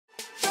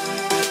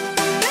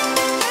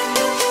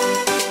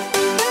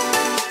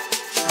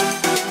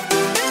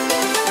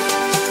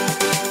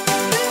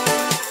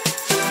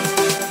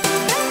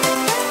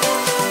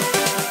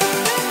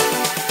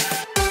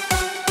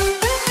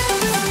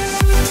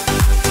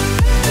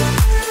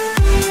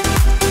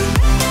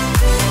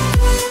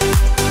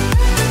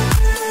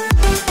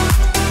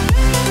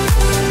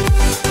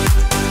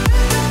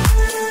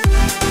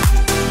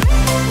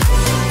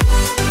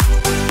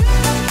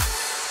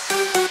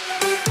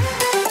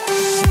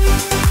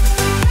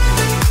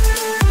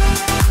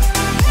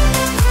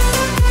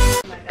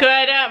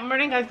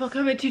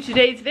welcome to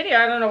today's video.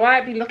 I don't know why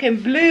I'd be looking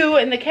blue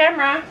in the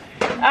camera.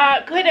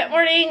 Good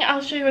morning.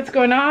 I'll show you what's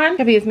going on.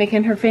 Gabby is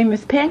making her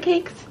famous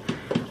pancakes.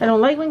 I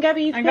don't like when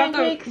Gabby eats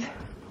pancakes.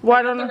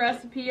 I got the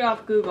recipe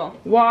off Google.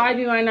 Why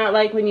do I not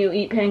like when you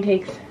eat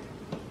pancakes?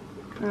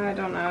 I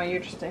don't know.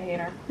 You're just a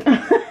hater.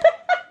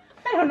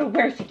 I don't know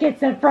where she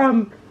gets that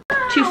from.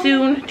 Too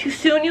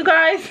soon, you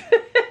guys.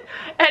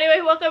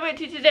 Anyway, welcome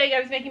to today. I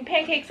was making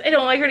pancakes. I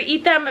don't like her to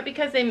eat them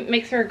because it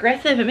makes her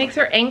aggressive. It makes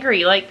her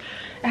angry. Like,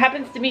 it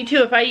happens to me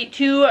too. If I eat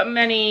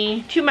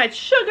too much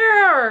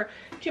sugar or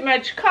too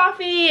much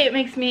coffee, it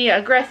makes me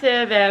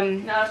aggressive.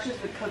 And no, it's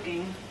just the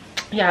cooking.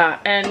 Yeah,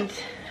 and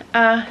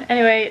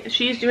anyway,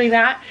 she's doing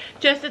that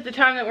just at the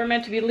time that we're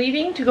meant to be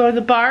leaving to go to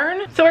the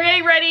barn. So we're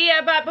getting ready,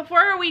 but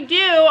before we do,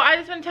 I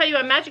just want to tell you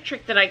a magic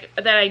trick that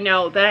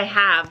I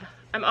have.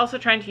 I'm also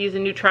trying to use a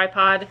new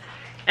tripod,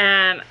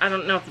 and I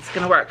don't know if it's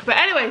gonna work. But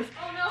anyways,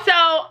 so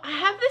I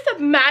have this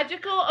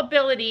magical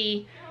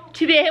ability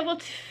to be able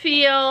to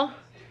feel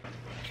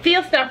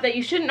stuff that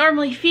you shouldn't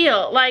normally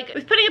feel. Like, I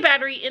was putting a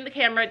battery in the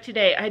camera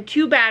today. I had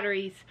 2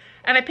 batteries,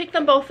 and I picked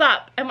them both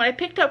up. And when I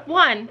picked up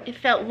one, it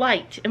felt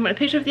light. And when I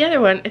picked up the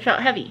other one, it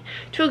felt heavy.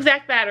 2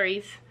 exact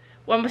batteries.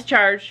 One was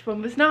charged,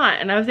 one was not.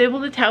 And I was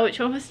able to tell which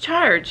one was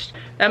charged.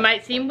 That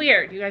might seem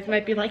weird. You guys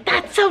might be like,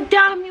 that's so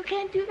dumb, you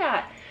can't do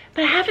that.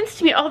 But it happens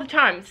to me all the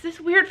time. It's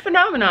this weird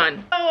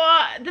phenomenon.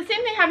 So the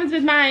same thing happens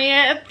with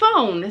my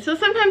phone. So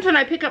sometimes when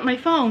I pick up my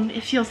phone,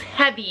 it feels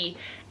heavy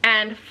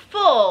and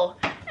full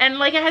and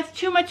like it has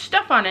too much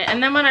stuff on it.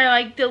 And then when I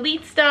like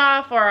delete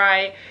stuff or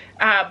I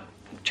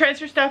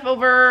transfer stuff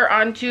over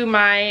onto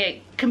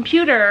my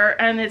computer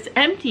and it's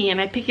empty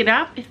and I pick it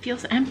up, it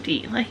feels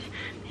empty. Like,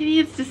 maybe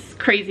it's just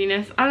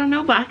craziness. I don't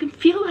know, but I can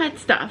feel that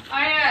stuff.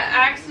 I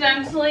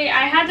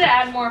I had to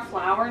add more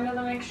flour into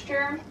the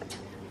mixture.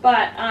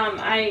 But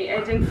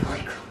I didn't fully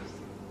close.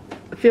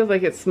 It feels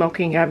like it's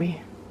smoking, Gabby.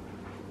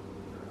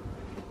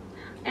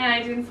 And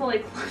I didn't fully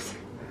close it.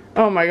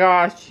 Oh my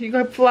gosh, you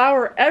got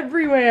flour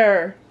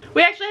everywhere.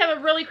 We actually have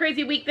a really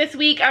crazy week this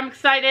week. I'm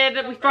excited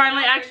that we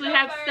finally actually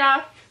have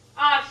stuff.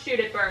 Ah, shoot,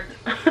 it burned.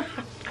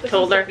 I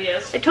told her.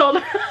 I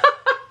told her.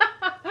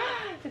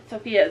 It's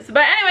Sophia's.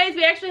 But anyways,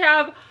 we actually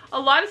have a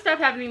lot of stuff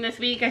happening this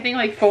week. I think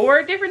like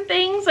 4 different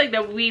things like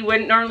that we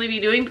wouldn't normally be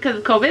doing because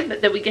of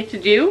COVID that we get to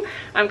do.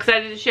 I'm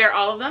excited to share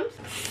all of them.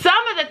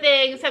 Some of the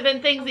things have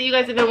been things that you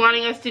guys have been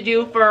wanting us to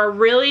do for a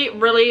really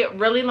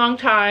long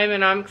time,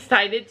 and I'm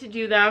excited to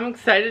do them. I'm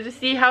excited to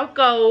see how it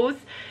goes.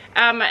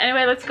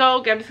 Anyway, let's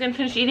go. I'm just gonna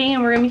finish eating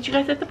and we're gonna meet you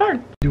guys at the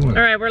barn. All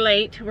right, we're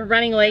late. We're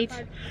running late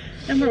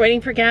and we're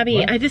waiting for Gabby.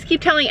 What? I just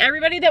keep telling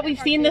everybody that we've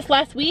seen this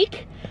last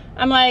week.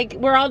 I'm like,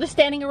 we're all just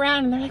standing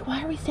around and they're like,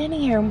 why are we standing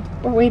here?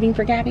 We're waiting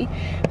for Gabby.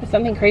 But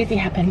something crazy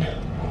happened.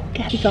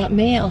 Gabby got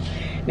mail.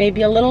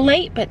 Maybe a little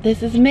late, but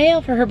this is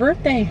mail for her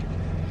birthday.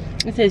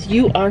 It says,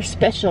 you are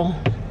special.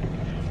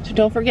 So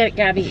don't forget it,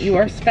 Gabby, you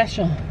are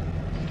special.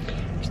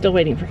 We're still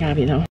waiting for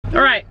Gabby though.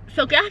 All right,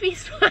 so Gabby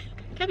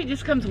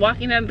just comes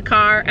walking out of the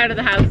car, out of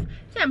the house.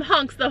 Sam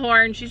honks the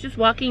horn. She's just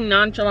walking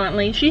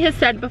nonchalantly. She has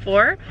said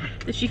before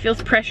that she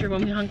feels pressure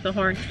when we honk the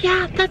horn.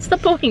 Yeah, that's the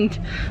point.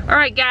 All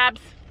right,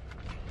 Gabs.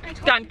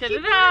 Dun, da, da,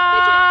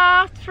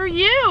 da, for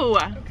you.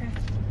 Okay.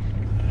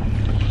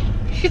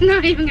 She's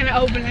not even gonna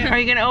open it. Are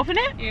you gonna open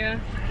it? Yeah.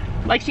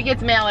 Like she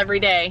gets mail every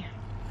day.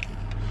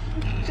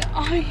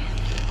 Oh,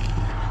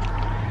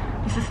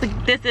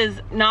 This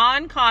is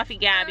non-coffee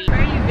Gabby. why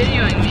are you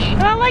videoing me?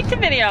 I don't like to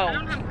video. I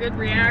don't have good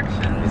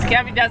reactions.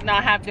 Gabby does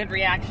not have good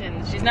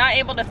reactions. She's not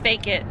able to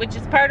fake it, which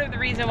is part of the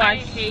reason why I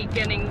hate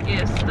getting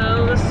gifts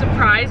though. The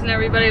surprise and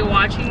everybody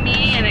watching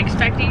me and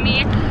expecting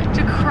me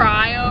to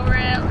cry over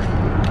it.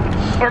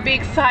 or be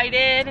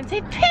excited and say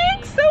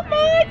thanks so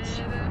much.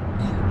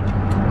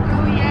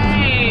 Oh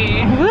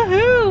yay!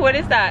 Woohoo! What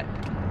is that?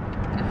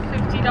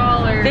 $50.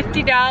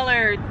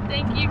 $50.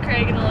 Thank you,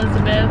 Craig and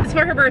Elizabeth. It's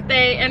for her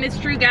birthday, and it's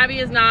true, Gabby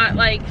is not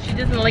like, she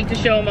doesn't like to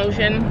show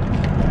emotion.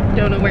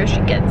 Don't know where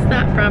she gets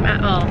that from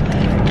at all.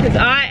 Because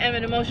I am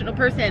an emotional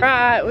person.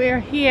 Right, we are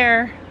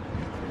here.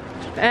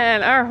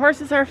 And our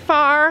horses are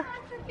far.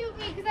 Electrocute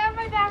me because I have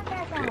my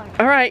backpack on.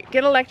 Alright,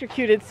 get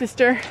electrocuted,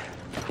 sister.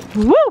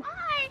 Woo!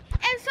 I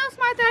am so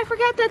smart that I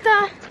forget that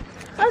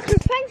the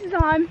electric fence is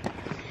on.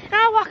 And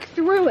I'll walk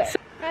through it.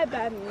 I have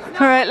bad news.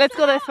 Alright, let's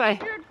go this way.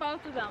 I heard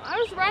both of them. I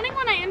was running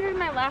when I entered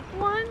my left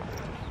one.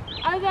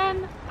 And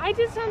then I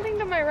did something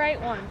to my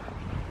right one.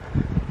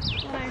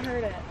 When I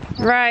heard it.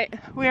 Right,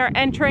 we are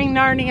entering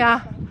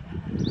Narnia.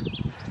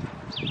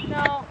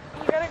 No,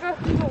 you gotta go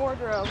through the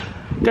wardrobe.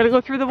 Gotta go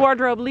through the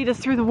wardrobe. Lead us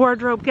through the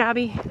wardrobe,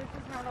 Gabby. This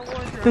is not a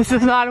wardrobe. This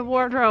is not a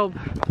wardrobe.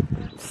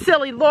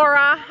 Silly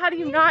Laura, how do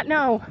you not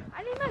know?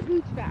 I need my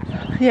boots back.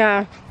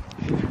 Yeah.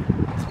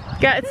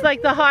 It's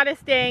like the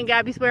hottest day and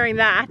Gabby's wearing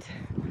that.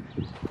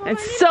 And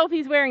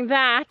Sophie's wearing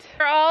that.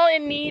 We're all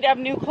in need of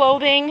new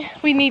clothing.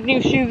 We need new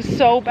shoes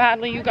so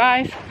badly, you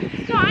guys.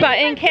 But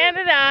in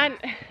Canada,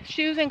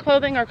 shoes and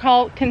clothing are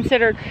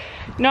considered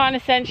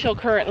non-essential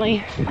currently.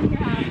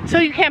 Yeah. So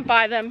you can't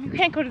buy them. You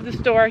can't go to the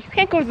store. You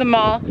can't go to the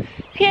mall. You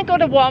can't go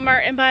to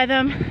Walmart and buy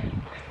them.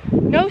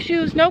 No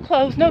shoes, no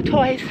clothes, no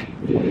toys.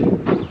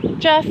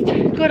 Just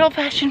good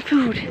old-fashioned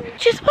food.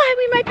 Which is why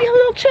we might be a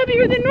little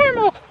chubbier than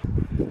normal.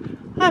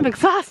 I'm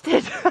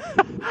exhausted.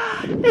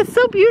 It's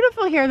so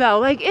beautiful here though.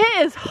 Like,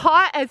 it is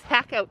hot as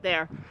heck out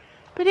there.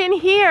 But in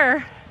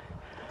here,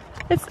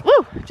 it's,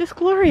 woo, just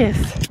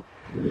glorious.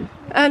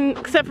 And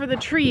except for the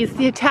trees,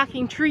 the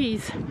attacking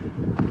trees.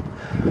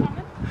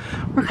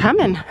 We're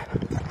coming.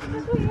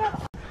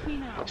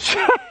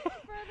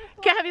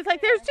 Gabby's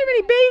like, there's too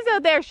many bays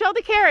out there. Show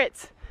the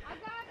carrots.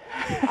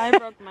 I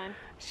broke mine.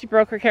 She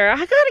broke her carrot.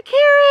 I got a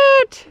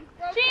carrot.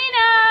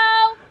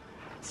 Gino!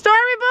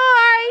 Stormy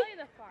boy.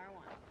 The far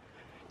one.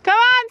 Come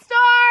on,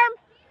 Storm.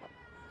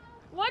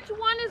 Which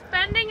one is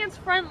bending its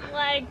front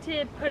leg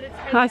to put its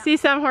head I down? see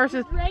some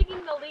horses.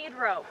 Dragging the lead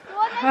rope.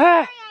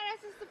 Ah.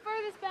 This is the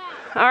furthest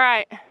back. All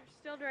right.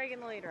 Still dragging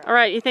the lead rope. All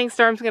right. You think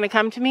Storm's gonna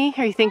come to me,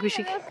 or you think we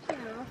should?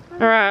 All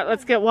right.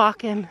 Let's get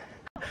walking.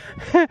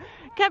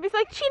 Gabby's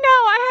like, Chino,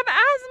 I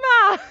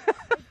have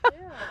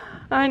asthma.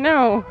 I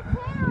know.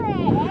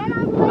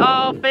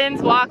 Oh,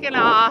 Finn's walking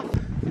off.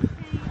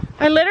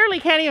 I literally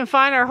can't even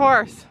find our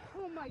horse.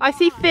 I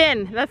see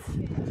Finn.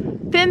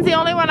 Finn's the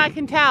only one I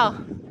can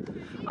tell.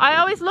 I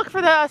always look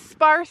for the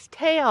sparse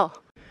tail.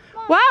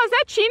 Wow, is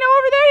that Chino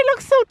over there? He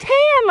looks so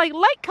tan, like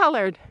light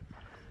colored.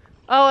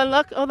 Oh, and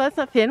look, oh, that's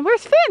not Finn.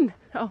 Where's Finn?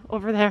 Oh,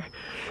 over there.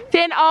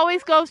 Finn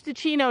always goes to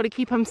Chino to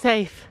keep him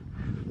safe.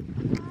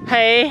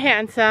 Hey,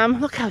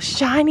 handsome. Look how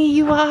shiny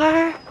you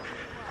are.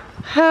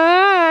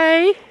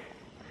 Hi.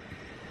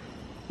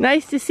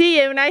 Nice to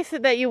see you. Nice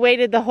that you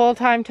waited the whole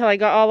time till I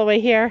got all the way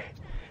here.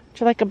 Would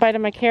you like a bite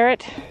of my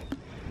carrot?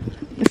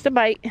 Just a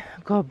bite.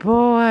 Good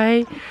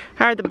boy.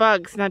 How are the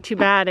bugs? Not too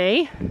bad,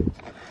 eh?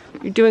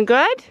 You're doing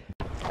good?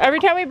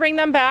 Every time we bring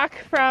them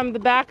back from the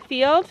back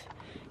field,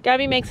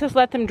 Gabby makes us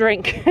let them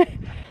drink.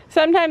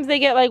 Sometimes they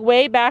get like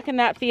way back in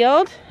that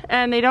field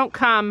and they don't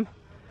come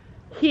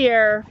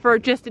here for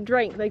just a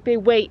drink. Like, they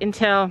wait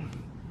until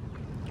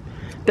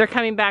they're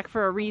coming back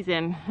for a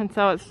reason. And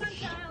so it's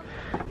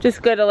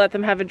just good to let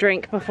them have a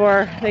drink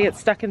before they get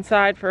stuck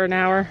inside for an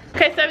hour.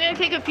 Okay, so I'm gonna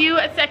take a few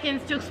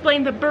seconds to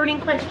explain the burning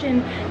question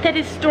that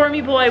is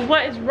Stormy Boy.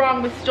 What is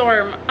wrong with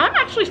Storm? I'm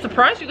actually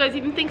surprised you guys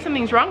even think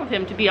something's wrong with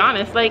him, to be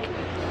honest. Like,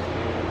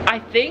 I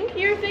think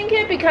you're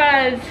thinking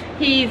because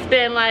he's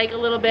been like a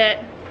little bit,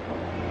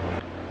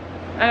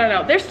 I don't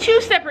know. There's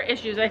two separate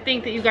issues I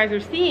think that you guys are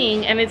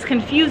seeing, and it's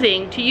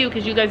confusing to you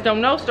because you guys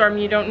don't know Storm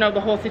and you don't know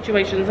the whole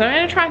situation. So I'm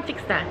gonna try and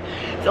fix that.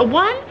 So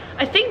one,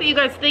 I think that you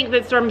guys think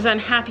that Storm's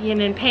unhappy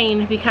and in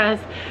pain because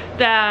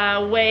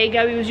the way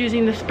Gabby was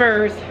using the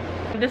spurs.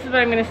 This is what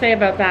I'm gonna say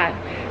about that.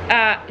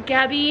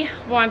 Gabby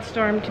wants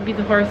Storm to be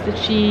the horse that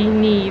she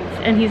needs,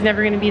 and he's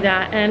never gonna be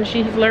that, and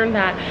she has learned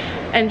that.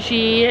 And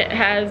she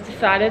has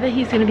decided that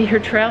he's gonna be her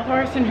trail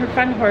horse and her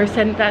fun horse,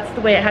 and that's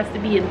the way it has to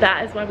be, and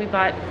that is why we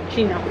bought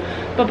Chino.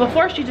 But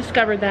before she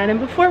discovered that, and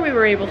before we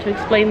were able to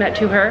explain that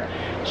to her,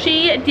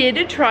 she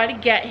did try to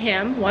get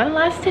him, one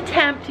last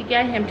attempt to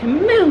get him to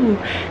move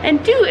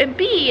and do and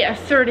be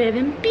assertive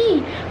and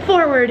be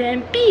forward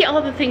and be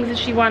all the things that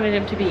she wanted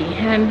him to be.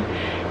 And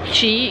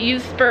she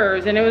used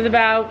spurs, and it was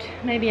about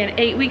maybe an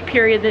 8-week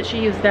period that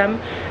she used them,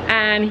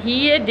 and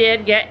he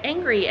did get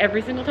angry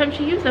every single time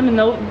she used them, and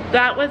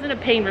that wasn't a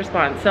pain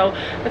response. So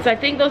I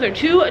think those are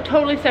two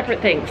totally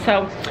separate things.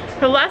 So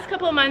for the last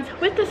couple of months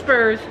with the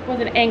spurs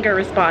was an anger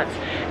response,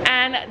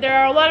 and there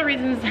are a lot of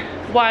reasons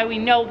why we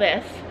know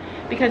this,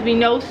 because we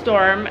know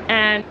Storm,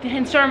 and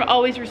Storm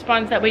always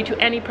responds that way to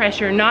any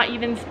pressure, not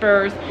even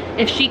spurs.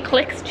 If she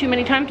clicks too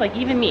many times, like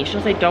even me, she'll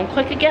say, don't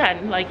click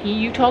again. Like,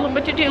 you told him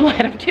what to do,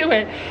 let him do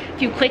it.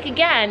 If you click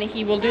again,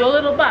 he will do a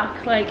little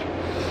buck. Like,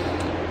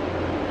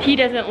 he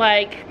doesn't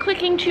like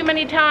clicking too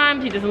many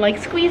times, he doesn't like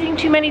squeezing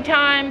too many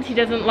times, he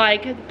doesn't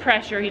like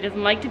pressure, he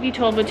doesn't like to be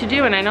told what to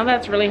do, and I know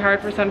that's really hard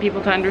for some people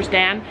to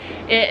understand.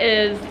 It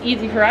is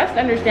easy for us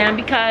to understand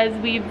because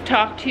we've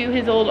talked to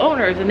his old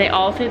owners and they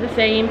all say the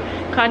same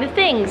kind of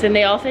things, and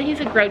they all say he's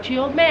a grouchy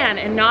old man.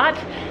 And not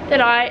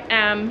that I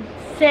am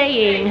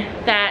saying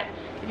that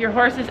if your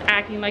horse is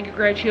acting like a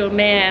grouchy old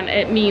man,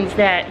 it means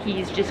that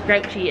he's just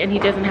grouchy and he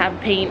doesn't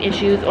have pain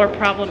issues or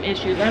problem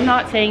issues. I'm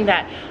not saying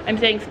that. I'm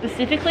saying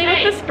specifically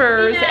with the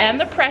spurs and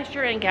the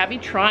pressure and Gabby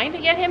trying to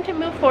get him to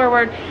move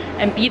forward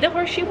and be the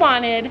horse she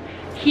wanted,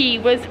 he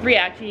was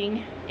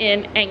reacting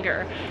in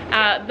anger.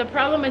 The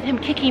problem with him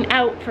kicking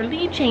out for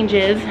lead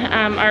changes,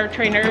 our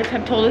trainers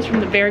have told us from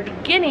the very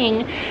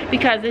beginning,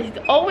 because he's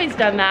always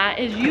done that,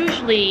 is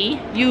usually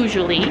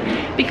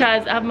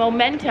because of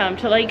momentum.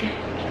 To like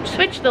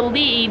switch the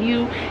lead,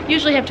 you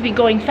usually have to be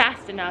going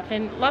fast enough,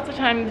 and lots of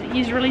times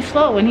he's really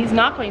slow and he's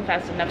not going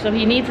fast enough, so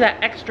he needs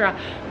that extra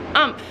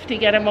oomph to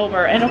get him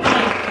over. And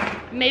okay,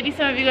 maybe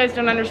some of you guys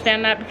don't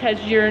understand that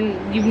because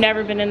you've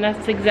never been in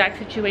this exact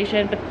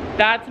situation, but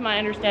that's my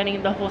understanding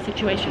of the whole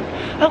situation.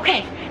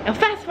 Okay, now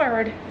fast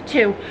forward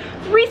to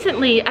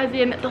recently, as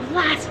in the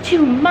last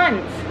 2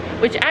 months,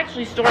 which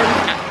actually Storm,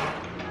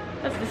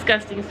 that's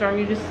disgusting, Storm,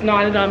 you just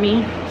nodded on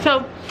me.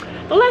 So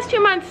the last 2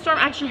 months, Storm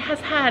actually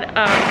has had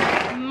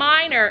a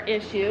minor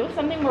issue,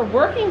 something we're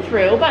working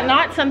through, but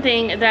not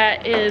something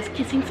that is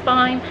kissing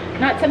spine,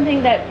 not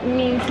something that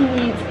means he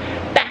needs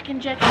back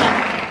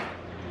injections.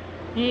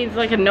 He needs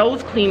like a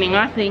nose cleaning,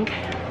 I think.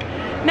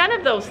 None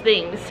of those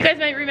things. You guys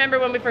might remember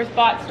when we first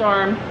bought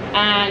Storm,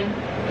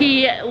 and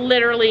he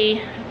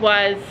literally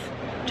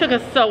took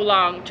us so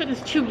long, took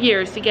us 2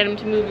 years to get him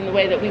to move in the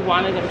way that we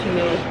wanted him to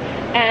move.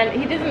 And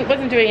he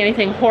wasn't doing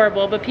anything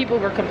horrible, but people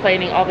were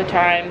complaining all the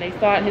time. They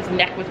thought his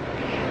neck was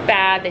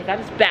bad, they thought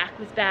his back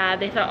was bad,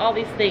 they thought all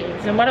these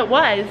things. And what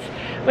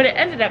it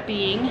ended up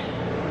being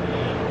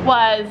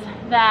was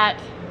that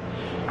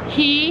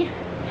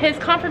his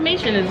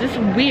conformation is just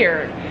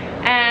weird.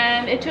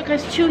 And it took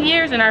us 2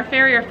 years, and our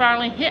farrier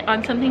finally hit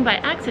on something by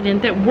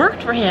accident that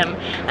worked for him.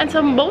 And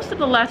so most of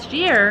the last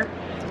year,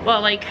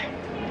 well, like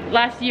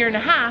last year and a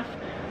half,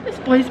 this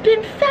boy's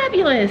been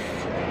fabulous.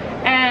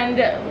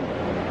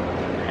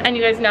 And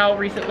you guys know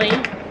recently,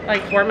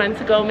 like 4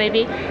 months ago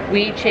maybe,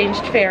 we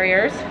changed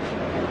farriers.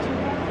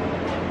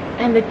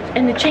 And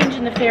the change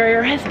in the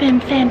farrier has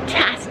been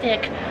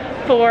fantastic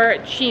for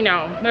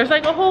Chino. There's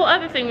like a whole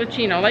other thing with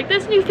Chino. Like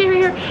this new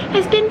farrier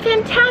has been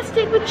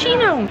fantastic with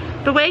Chino.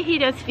 The way he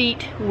does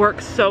feet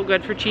works so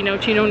good for Chino.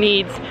 Chino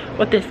needs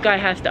what this guy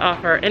has to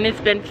offer, and it's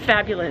been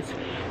fabulous.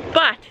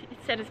 But it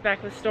set us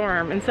back with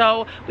Storm. And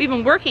so we've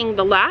been working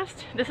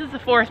this is the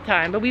 4th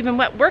time, but we've been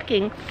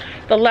working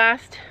the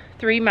last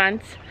 3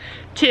 months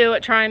to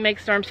try and make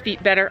Storm's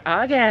feet better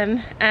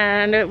again.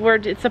 And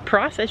it's a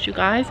process, you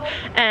guys.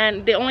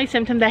 And the only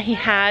symptom that he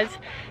has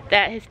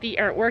that his feet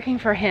aren't working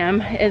for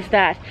him is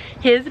that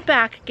his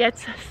back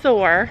gets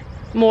sore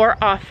more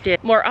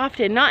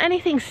often. Not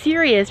anything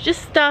serious,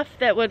 just stuff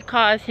that would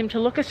cause him to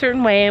look a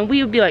certain way, and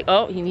we would be like,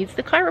 oh, he needs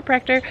the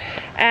chiropractor.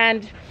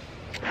 And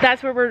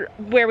that's where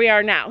we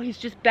are now. He's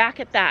just back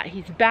at that.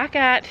 He's back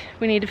at,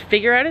 we need to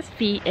figure out his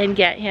feet and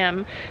get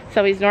him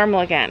so he's normal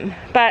again.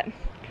 But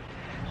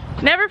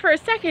never for a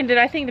second did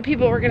I think that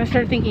people were gonna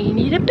start thinking he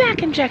needed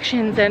back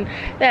injections, and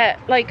that,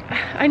 like,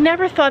 I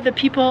never thought that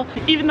people,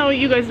 even though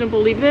you guys don't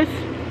believe this,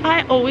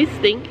 I always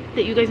think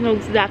that you guys know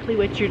exactly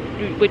what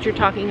you're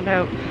talking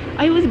about.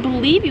 I always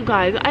believe you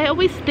guys. I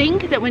always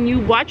think that when you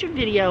watch a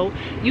video,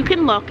 you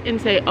can look and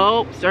say,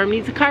 oh, Storm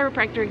needs a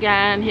chiropractor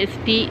again, his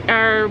feet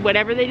or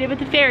whatever they did with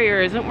the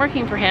farrier isn't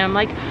working for him.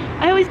 Like,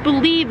 I always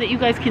believe that you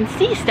guys can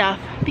see stuff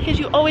because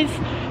you always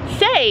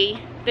say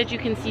that you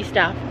can see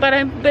stuff. But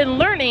I've been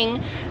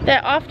learning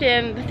that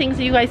often the things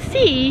that you guys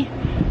see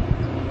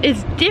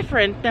is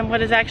different than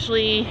what is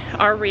actually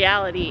our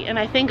reality. And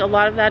I think a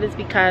lot of that is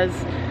because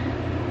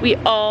we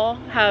all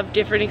have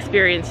different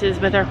experiences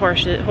with our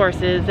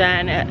horses,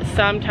 and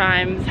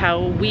sometimes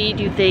how we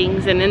do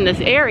things, and in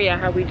this area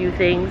how we do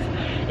things,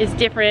 is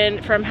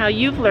different from how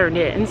you've learned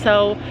it. And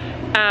so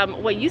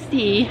what you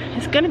see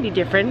is going to be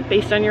different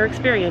based on your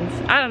experience.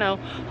 I don't know.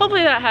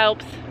 Hopefully that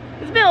helps.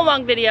 It's been a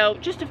long video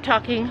just of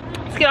talking.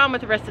 Let's get on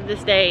with the rest of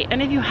this day.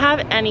 And if you have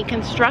any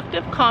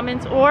constructive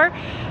comments or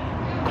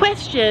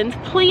questions,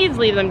 please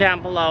leave them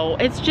down below.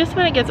 It's just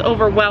when it gets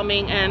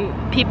overwhelming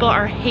and people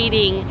are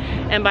hating,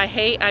 and by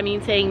hate I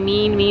mean saying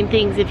mean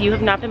things. If you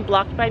have not been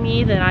blocked by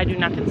me, then I do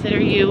not consider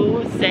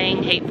you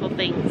saying hateful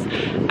things.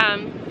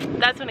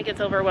 That's when it gets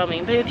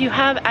overwhelming. But if you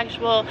have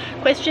actual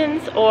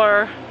questions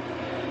or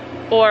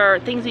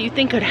things that you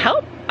think could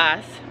help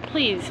us,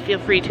 please feel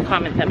free to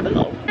comment them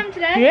below.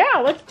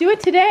 Yeah, let's do it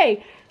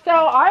today. So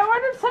I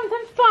ordered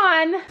something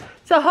fun.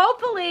 So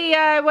hopefully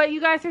what you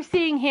guys are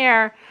seeing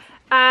here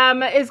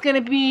is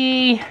gonna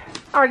be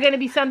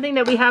something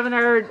that we have in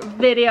our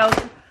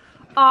videos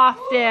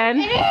often.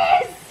 It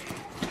is!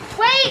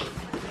 Wait!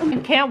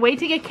 I can't wait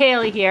to get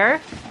Kaylee here.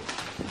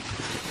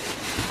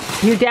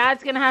 Your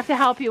dad's gonna have to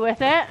help you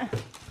with it.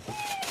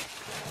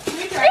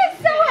 It's so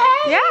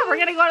heavy! Yeah, we're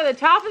gonna go to the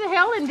top of the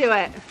hill and do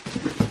it.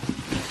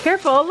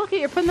 Careful, look at,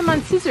 you're putting them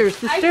on scissors,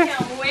 sister. I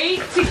can't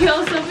wait to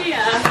kill Sophia.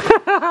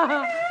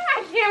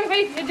 I can't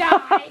wait to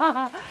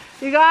die.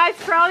 You guys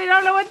probably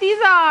don't know what these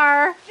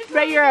are,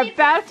 but you're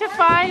about to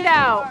find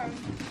out.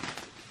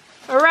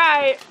 All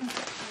right.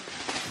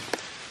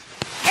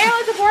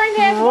 Arrow's a boring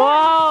dance.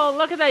 Whoa,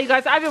 look at that, you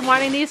guys. I've been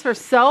wanting these for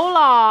so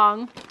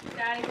long.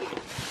 Daddy.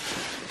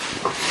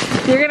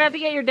 You're gonna have to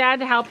get your dad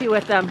to help you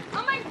with them.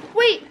 Oh my,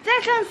 wait,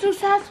 that sounds so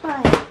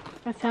satisfying.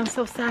 That sounds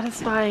so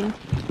satisfying.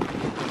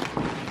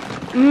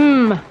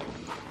 Mmm.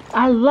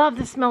 I love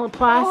the smell of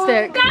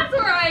plastic. Oh, that's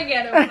where I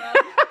get it from.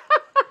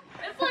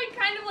 It's like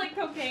kind of like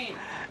cocaine.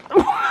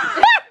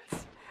 What?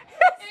 If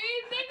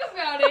you think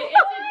about it,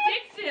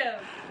 it's addictive.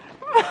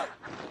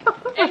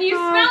 And you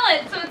smell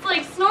it, so it's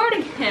like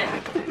snorting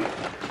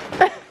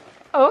it.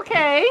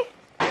 Okay.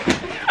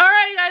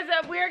 Alright guys,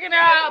 we're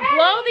gonna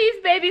blow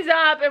these babies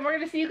up, and we're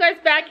gonna see you guys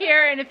back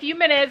here in a few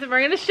minutes, and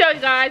we're gonna show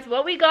you guys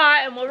what we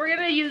got and what we're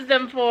gonna use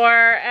them for,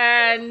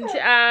 and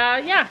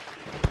yeah.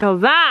 So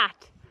that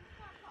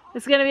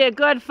is gonna be a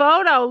good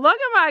photo. Look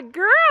at my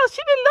girl.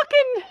 She be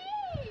looking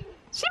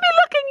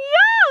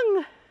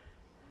young.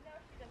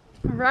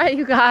 All right,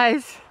 you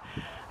guys.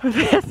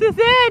 This is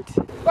it.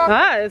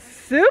 That is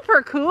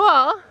super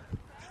cool.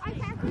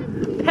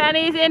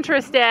 Penny's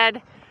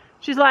interested.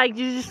 She's like,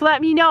 you just let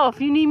me know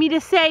if you need me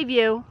to save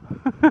you.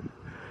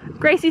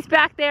 Gracie's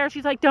back there.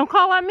 She's like, don't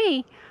call on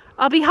me.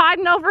 I'll be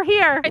hiding over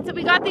here. All right, so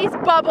we got these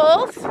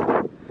bubbles.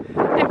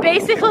 And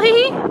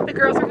basically, the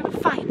girls are gonna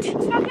fight.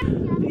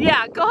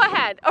 Yeah, go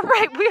ahead. All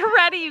right, we're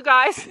ready, you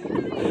guys.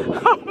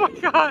 Oh my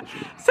God.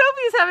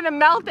 Sophie's having a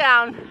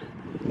meltdown.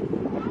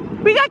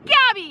 We got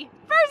Gabby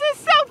versus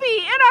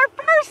Sophie in our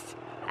first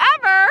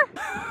ever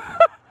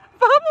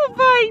bubble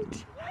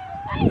fight.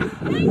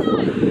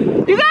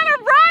 You gotta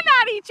run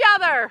at each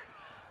other.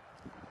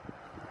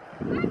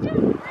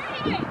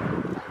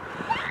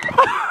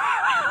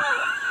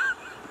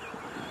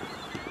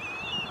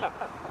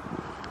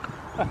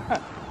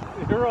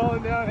 You're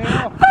rolling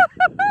downhill.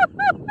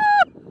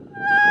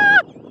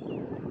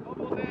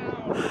 Bubble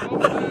down.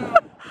 Bubble down.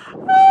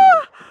 Oh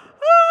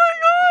my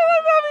God,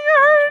 I'm having a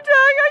heart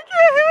attack. I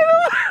can't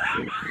handle it.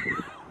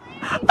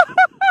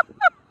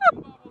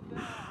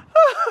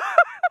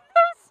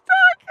 I'm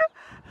stuck.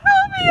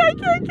 Help me, I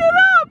can't get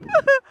up.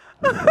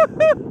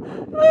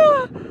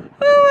 Oh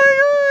my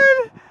God.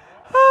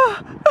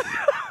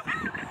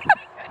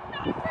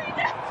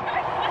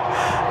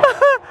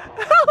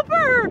 Help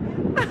her.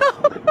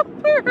 Help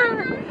her.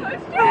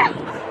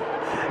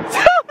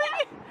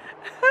 Sophie.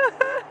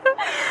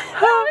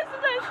 That was the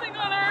best thing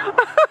on earth.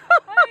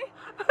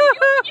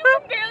 You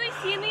can barely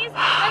see these.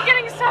 I'm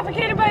getting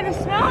suffocated by the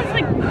smell. It's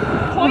like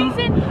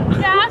poison,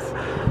 gas.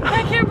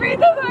 I can't breathe.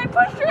 That's why I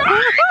pushed her out.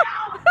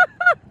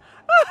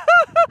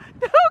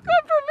 Don't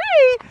come for me.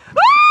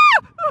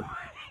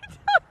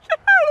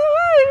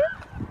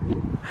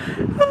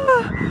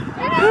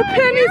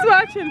 Penny's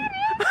watching.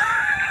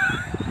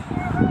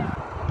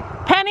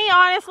 Penny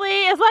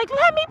honestly is like,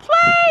 let me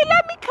play,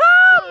 let me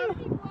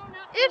come.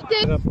 If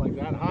they Up like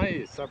that high,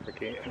 you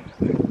suffocate.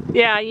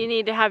 Yeah, you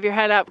need to have your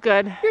head up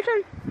good. your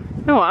turn.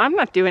 No, I'm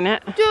not doing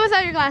it. Do it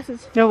without your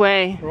glasses. No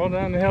way. Roll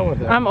down the hill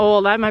with it. I'm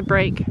old, I might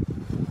break. I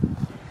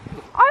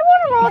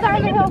want to roll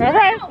down the hill. All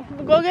right,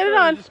 go get it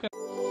on.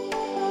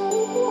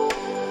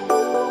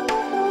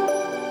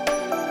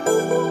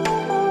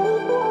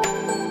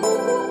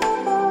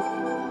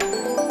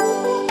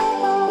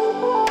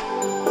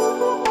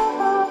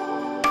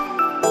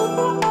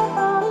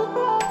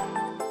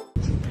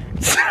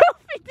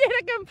 Sophie did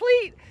a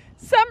complete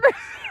summer.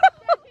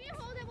 Can you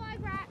hold it while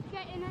I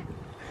get in it?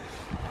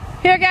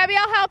 Here, Gabby,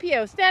 I'll help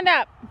you. Stand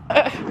up.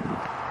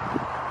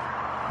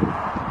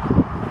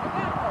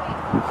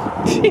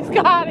 She's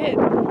got it.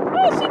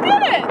 Oh, she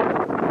did it.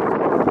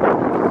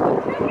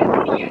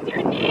 Use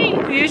your knees.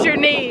 Use your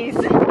knees.